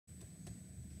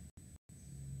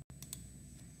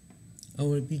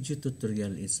Our video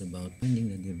tutorial is about finding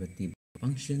the derivative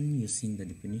function using the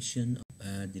definition of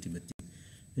a derivative.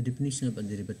 The definition of a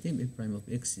derivative, f prime of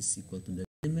x is equal to the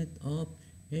limit of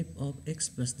f of x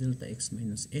plus delta x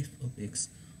minus f of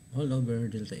x all over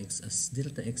delta x as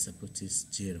delta x approaches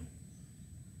 0.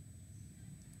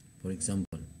 For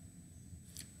example,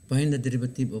 find the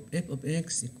derivative of f of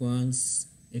x equals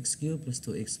x cubed plus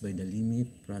 2x by the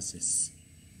limit process.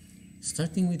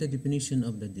 Starting with the definition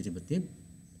of the derivative,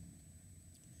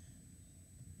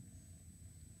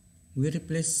 we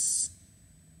replace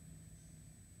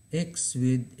x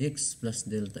with x plus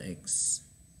delta x.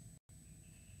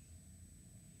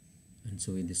 And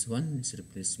so with this one, it's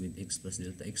replaced with x plus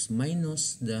delta x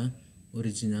minus the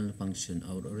original function.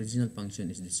 Our original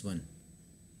function is this one.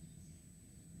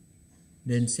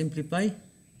 Then simplify.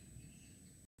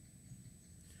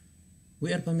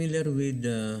 We are familiar with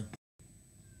the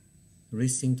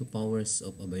raising to powers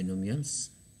of a binomials,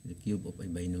 the cube of a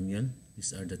binomial.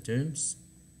 These are the terms.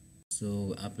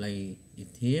 So apply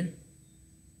it here.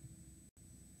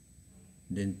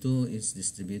 Then 2 is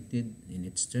distributed in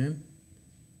its term.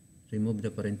 Remove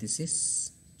the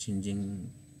parenthesis,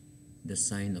 changing the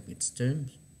sign of its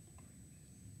terms.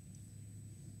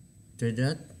 After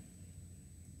that,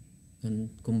 and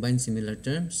combine similar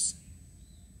terms.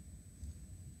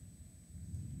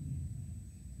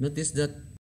 Notice that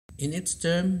in its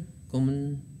term,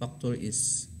 common factor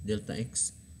is delta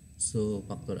x. So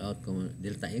factor out common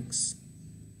delta x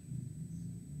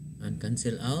and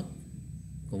cancel out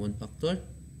common factor.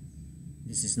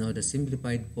 This is now the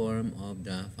simplified form of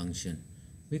the function.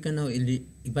 We can now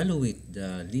evaluate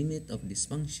the limit of this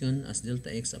function as delta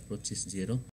x approaches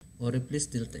 0 or replace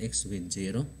delta x with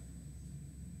 0.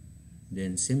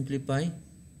 Then simplify.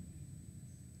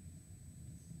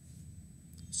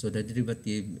 So the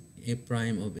derivative f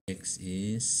prime of x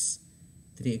is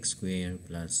 3x squared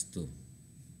plus 2.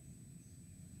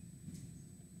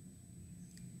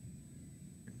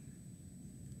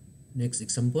 Next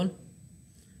example.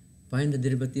 Find the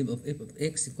derivative of f of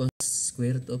x equals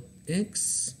square root of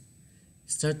x.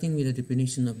 Starting with the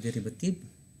definition of derivative,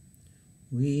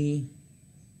 we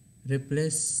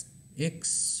replace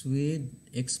x with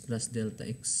x plus delta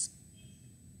x.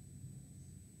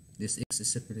 This x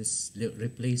is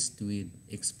replaced with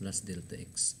x plus delta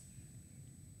x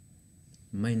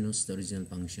minus the original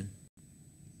function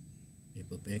f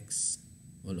of x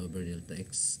all over delta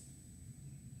x.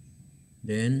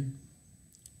 Then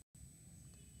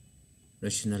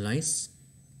rationalize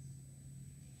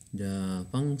the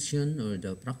function or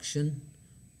the fraction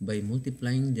by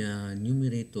multiplying the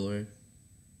numerator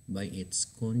by its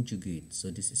conjugate.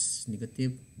 So this is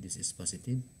negative, this is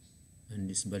positive, and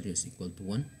this value is equal to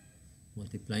 1.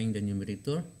 Multiplying the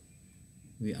numerator,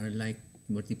 we are like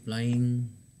multiplying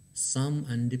sum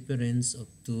and difference of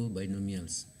two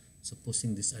binomials.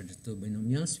 Supposing these are the two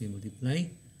binomials, we multiply,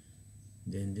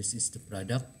 then this is the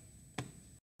product.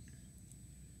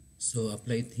 So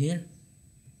apply it here.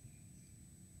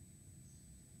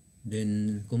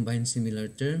 Then combine similar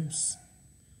terms.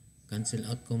 Cancel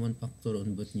out common factor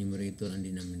on both numerator and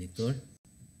denominator.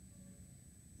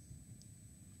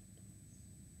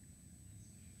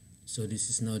 So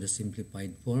this is now the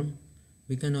simplified form.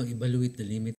 We can now evaluate the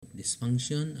limit of this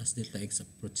function as delta x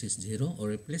approaches 0 or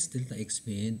replace delta x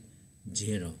with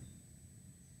 0.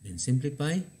 Then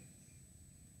simplify.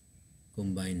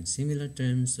 Combine similar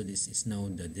terms. So this is now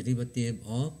the derivative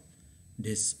of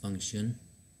this function.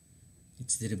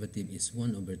 Its derivative is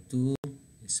 1 over 2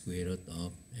 square root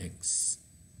of x.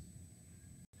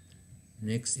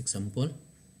 Next example.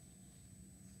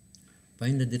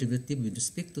 Find the derivative with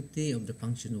respect to t of the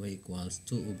function y equals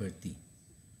 2 over t.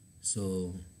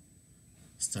 So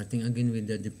starting again with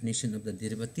the definition of the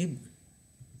derivative,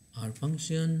 our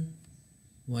function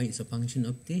y is a function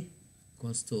of t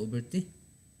equals 2 over t.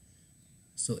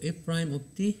 So f prime of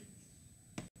t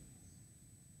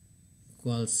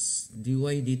equals dy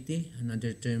dt,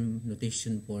 another term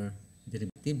notation for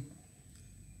derivative.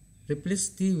 Replace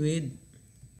t with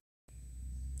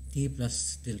t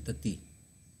plus delta t.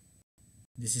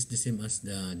 This is the same as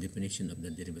the definition of the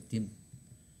derivative.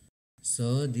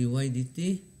 So dy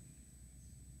dt,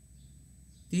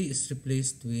 t is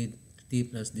replaced with t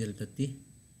plus delta t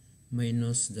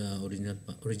minus the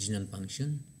original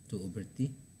function 2 over t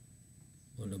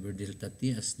all over delta t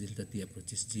as delta t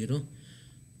approaches 0.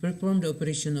 Perform the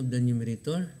operation of the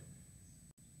numerator.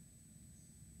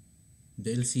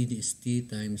 The LCD is t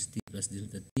times t plus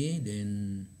delta t.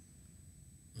 Then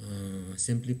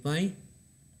simplify.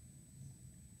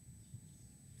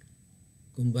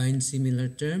 Combine similar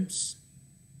terms.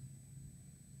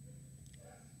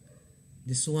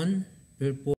 This one,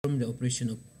 perform the operation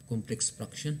of complex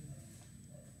fraction.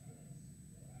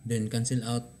 Then cancel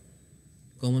out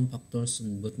common factors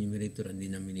on both numerator and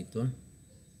denominator.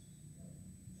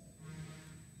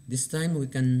 This time we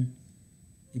can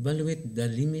evaluate the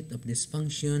limit of this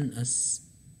function as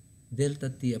delta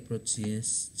t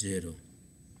approaches 0.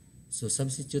 So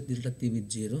substitute delta t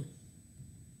with 0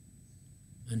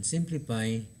 and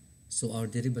simplify. So our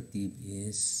derivative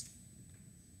is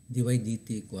dy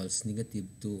dt equals negative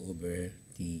 2 over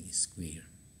t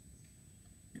squared.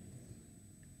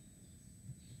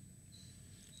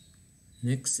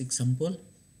 Next example.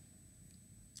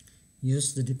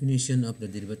 Use the definition of the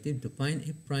derivative to find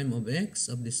f prime of x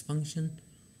of this function.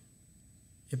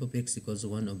 F of x equals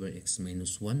 1 over x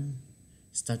minus 1.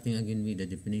 Starting again with the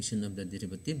definition of the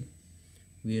derivative,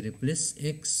 we replace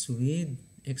x with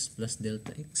x plus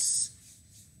delta x.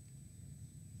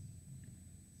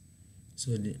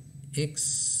 So the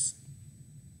x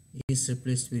is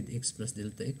replaced with x plus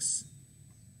delta x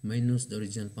minus the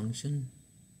original function.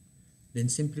 Then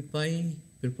simplify,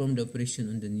 perform the operation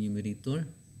on the numerator.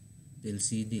 The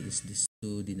LCD is these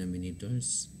two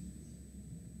denominators.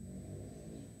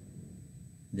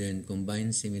 Then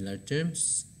combine similar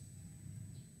terms.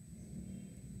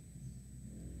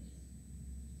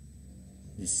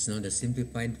 This is now the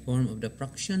simplified form of the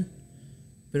fraction.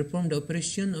 Perform the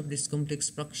operation of this complex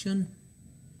fraction.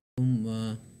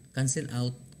 Cancel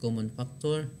out common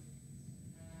factor.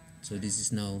 So this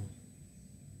is now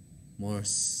more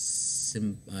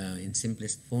in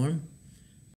simplest form.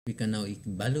 We can now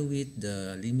evaluate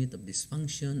the limit of this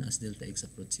function as delta x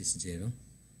approaches 0.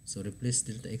 So replace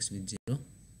delta x with 0.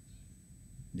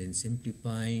 Then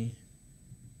simplify,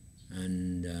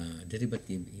 and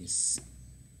derivative is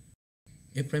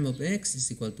f prime of x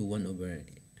is equal to 1 over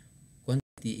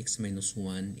quantity x minus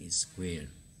 1 is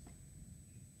square.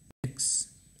 Next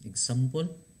example.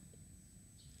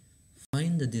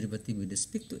 Find the derivative with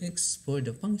respect to x for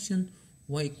the function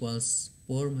y equals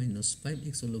 4 minus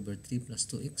 5x all over 3 plus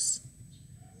 2x.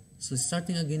 So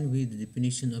starting again with the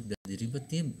definition of the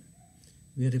derivative,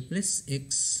 we replace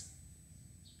x.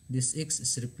 This x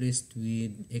is replaced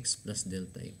with x plus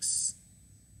delta x.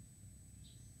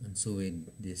 And so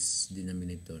with this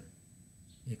denominator,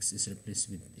 x is replaced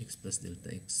with x plus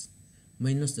delta x.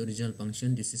 Minus the original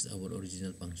function, this is our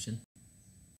original function,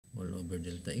 all over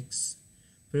delta x.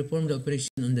 Perform the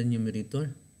operation on the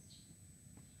numerator.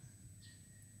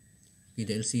 Okay,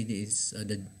 the LCD is,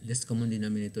 the least common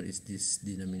denominator is these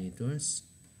denominators.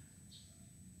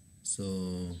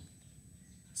 So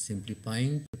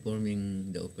simplifying,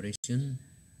 performing the operation,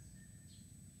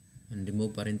 and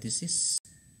remove parentheses.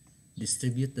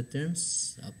 Distribute the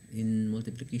terms up in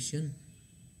multiplication.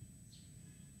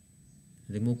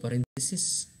 Remove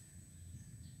parentheses.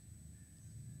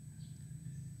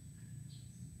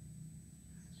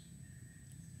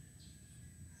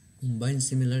 Combine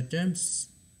similar terms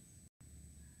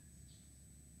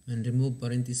and remove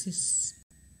parentheses.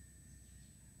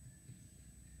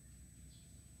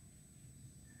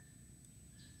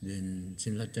 Then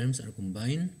similar terms are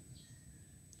combined.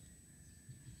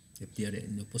 If they are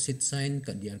in opposite sign,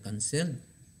 they are cancelled.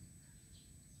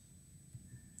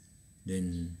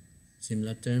 Then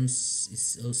similar terms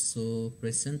is also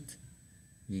present.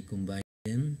 We combine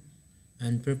them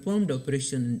and perform the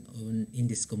operation in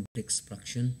this complex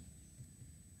fraction.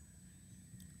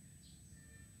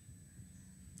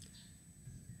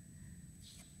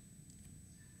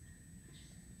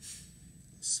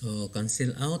 So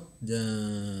cancel out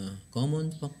the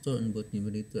common factor on both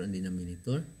numerator and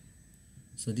denominator.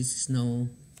 So this is now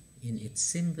in its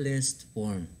simplest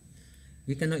form.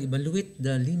 We can now evaluate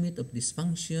the limit of this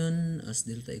function as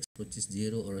delta x approaches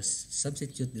 0, or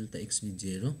substitute delta x with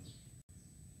 0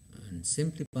 and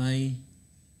simplify.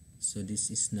 So this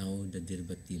is now the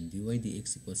derivative. Dy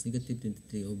dx equals negative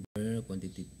 23 over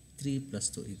quantity 3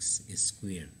 plus 2x is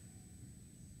square.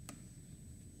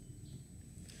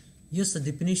 Use the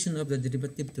definition of the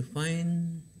derivative to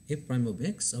find f prime of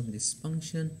x of this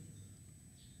function.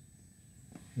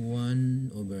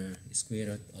 1 over square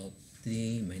root of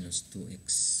 3 minus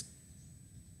 2x.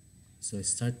 So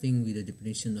starting with the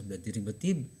definition of the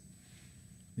derivative,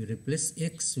 we replace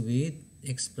x with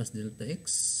x plus delta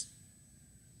x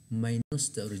minus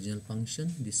the original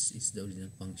function. This is the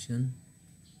original function.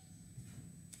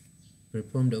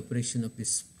 Perform the operation of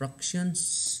these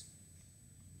fractions.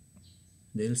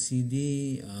 The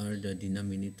LCD are the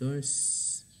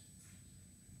denominators.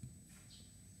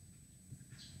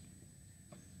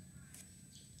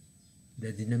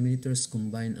 The denominators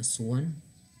combine as 1.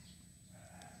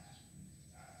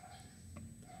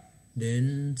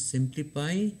 Then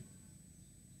simplify.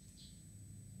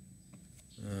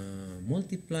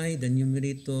 multiply the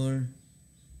numerator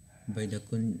by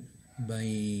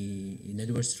in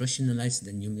other words, rationalize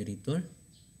the numerator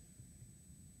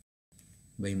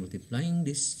by multiplying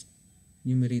this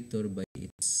numerator by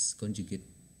its conjugate.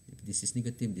 If this is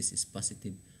negative, this is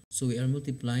positive. So we are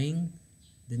multiplying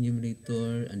the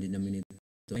numerator and denominator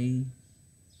by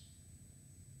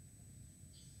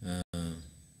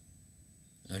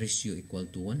a ratio equal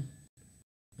to 1,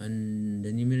 and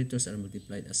the numerators are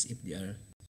multiplied as if they are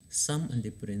sum and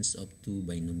difference of two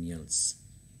binomials.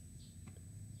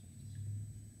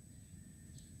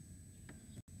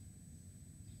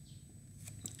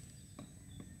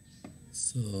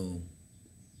 So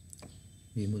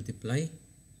we multiply.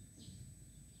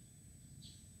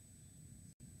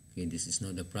 Okay, this is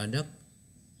now the product.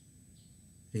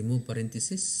 Remove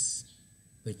parentheses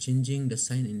by changing the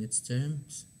sign in its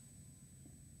terms,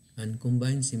 and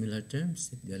combine similar terms.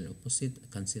 If they are opposite,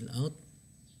 cancel out.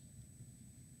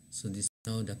 So this is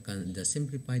now the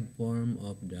simplified form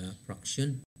of the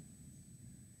fraction.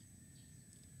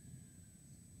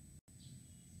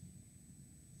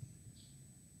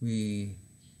 We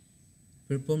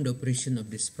perform the operation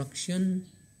of this fraction.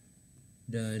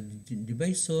 The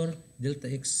divisor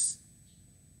delta x,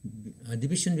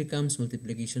 division becomes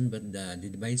multiplication, but the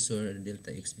divisor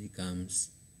delta x becomes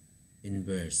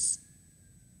inverse.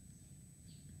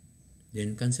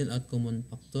 Then cancel out common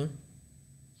factor.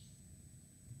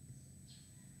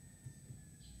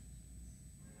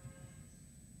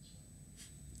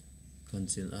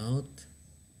 Cancel out.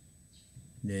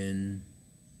 Then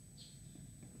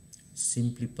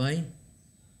simplify.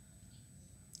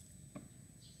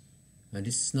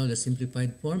 This is now the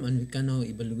simplified form, and we can now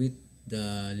evaluate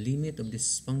the limit of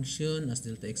this function as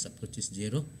delta x approaches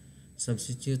 0.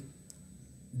 Substitute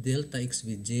delta x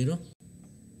with 0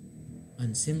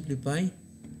 and simplify.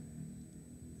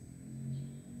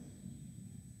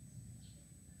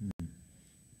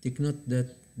 Take note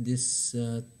that these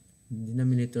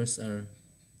denominators are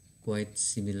quite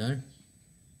similar.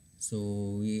 So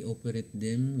we operate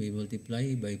them, we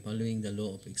multiply by following the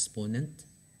law of exponent.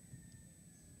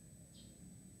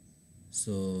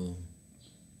 So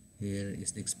here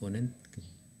is the exponent.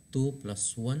 2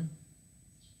 plus 1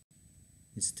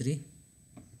 is 3.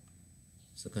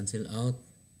 So cancel out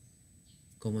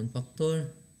common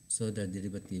factor. So the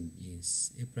derivative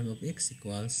is a prime of x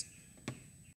equals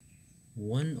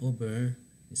 1 over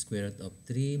the square root of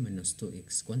 3 minus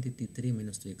 2x, quantity 3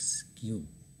 minus 2x cubed.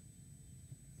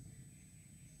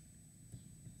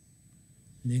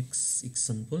 Next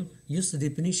example, use the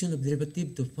definition of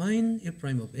derivative to find a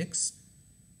prime of x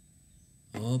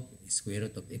of square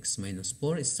root of x minus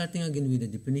 4. Starting again with the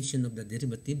definition of the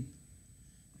derivative,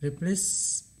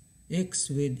 replace x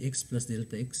with x plus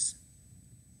delta x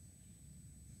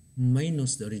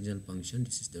minus the original function.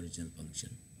 This is the original function.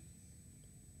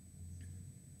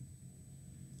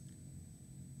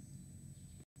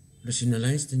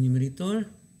 Rationalize the numerator.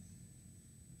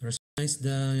 Rationalize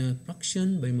the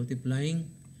fraction by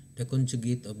multiplying the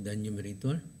conjugate of the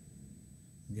numerator.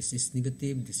 This is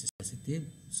negative, this is positive.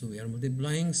 So we are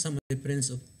multiplying sum and difference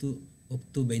of two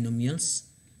binomials.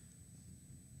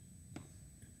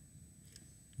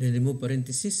 Then remove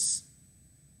parentheses.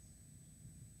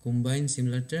 Combine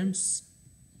similar terms.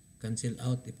 Cancel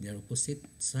out if they are opposite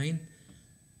sign.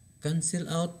 Cancel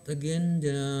out again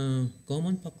the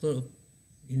common factor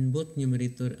in both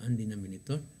numerator and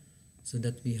denominator, so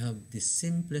that we have the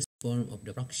simplest form of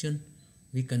the fraction.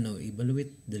 We can now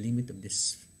evaluate the limit of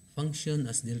this function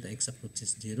as delta x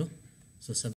approaches 0.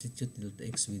 So substitute delta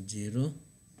x with 0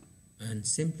 and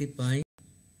simplify.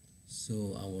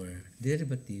 So our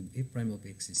derivative a prime of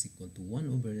x is equal to 1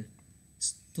 over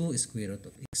 2 square root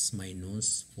of x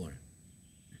minus 4.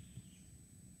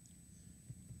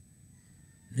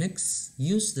 Next,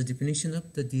 use the definition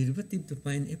of the derivative to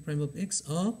find a prime of x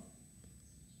of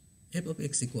f of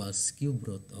x equals cube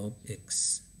root of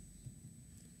x.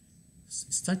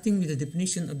 Starting with the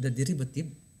definition of the derivative,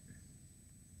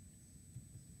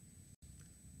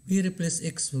 we replace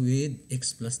x with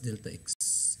x plus delta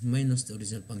x minus the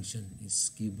original function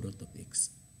is cube root of x.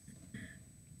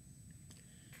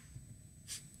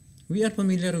 We are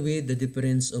familiar with the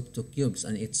difference of two cubes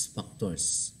and its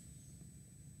factors.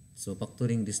 So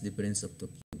factoring this difference of two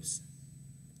cubes,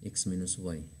 x minus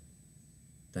y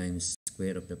times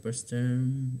square of the first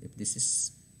term. If this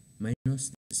is minus,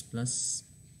 this is plus,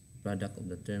 product of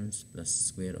the terms plus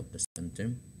square of the second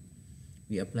term.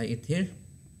 We apply it here.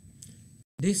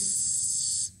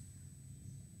 This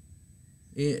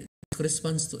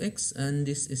corresponds to x and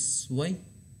this is y.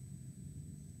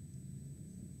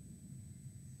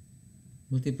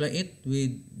 Multiply it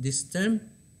with this term.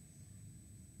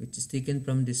 which is taken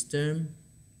from this term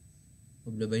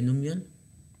of the binomial,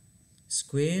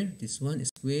 square, this one is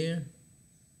square,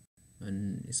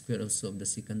 and square also of the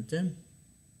second term.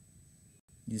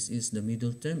 This is the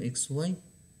middle term, xy.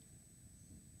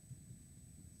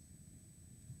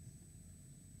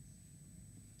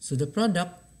 So the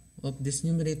product of this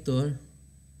numerator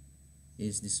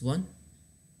is this one,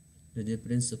 the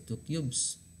difference of two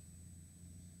cubes.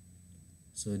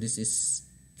 So this is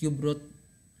cube root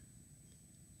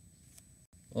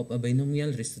of a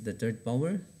binomial raised to the third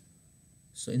power.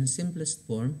 So in simplest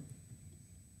form,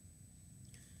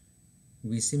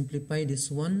 we simplify this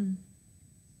one,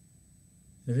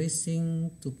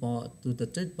 raising to the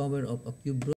third power of a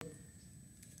cube root.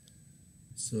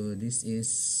 So this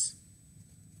is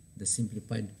the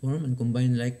simplified form, and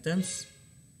combine like terms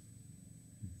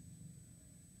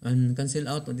and cancel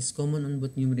out what is common on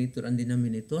both numerator and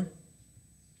denominator.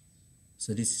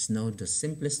 So this is now the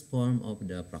simplest form of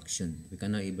the fraction. We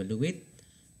can now evaluate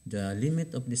the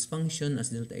limit of this function as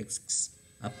delta x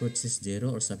approaches 0,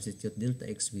 or substitute delta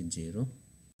x with 0.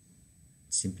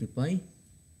 Simplify,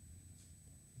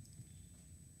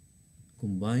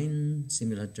 combine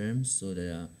similar terms. So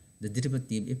the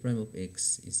derivative a prime of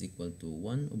x is equal to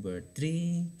 1 over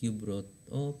 3 cube root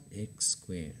of x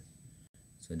squared.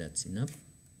 So that's enough.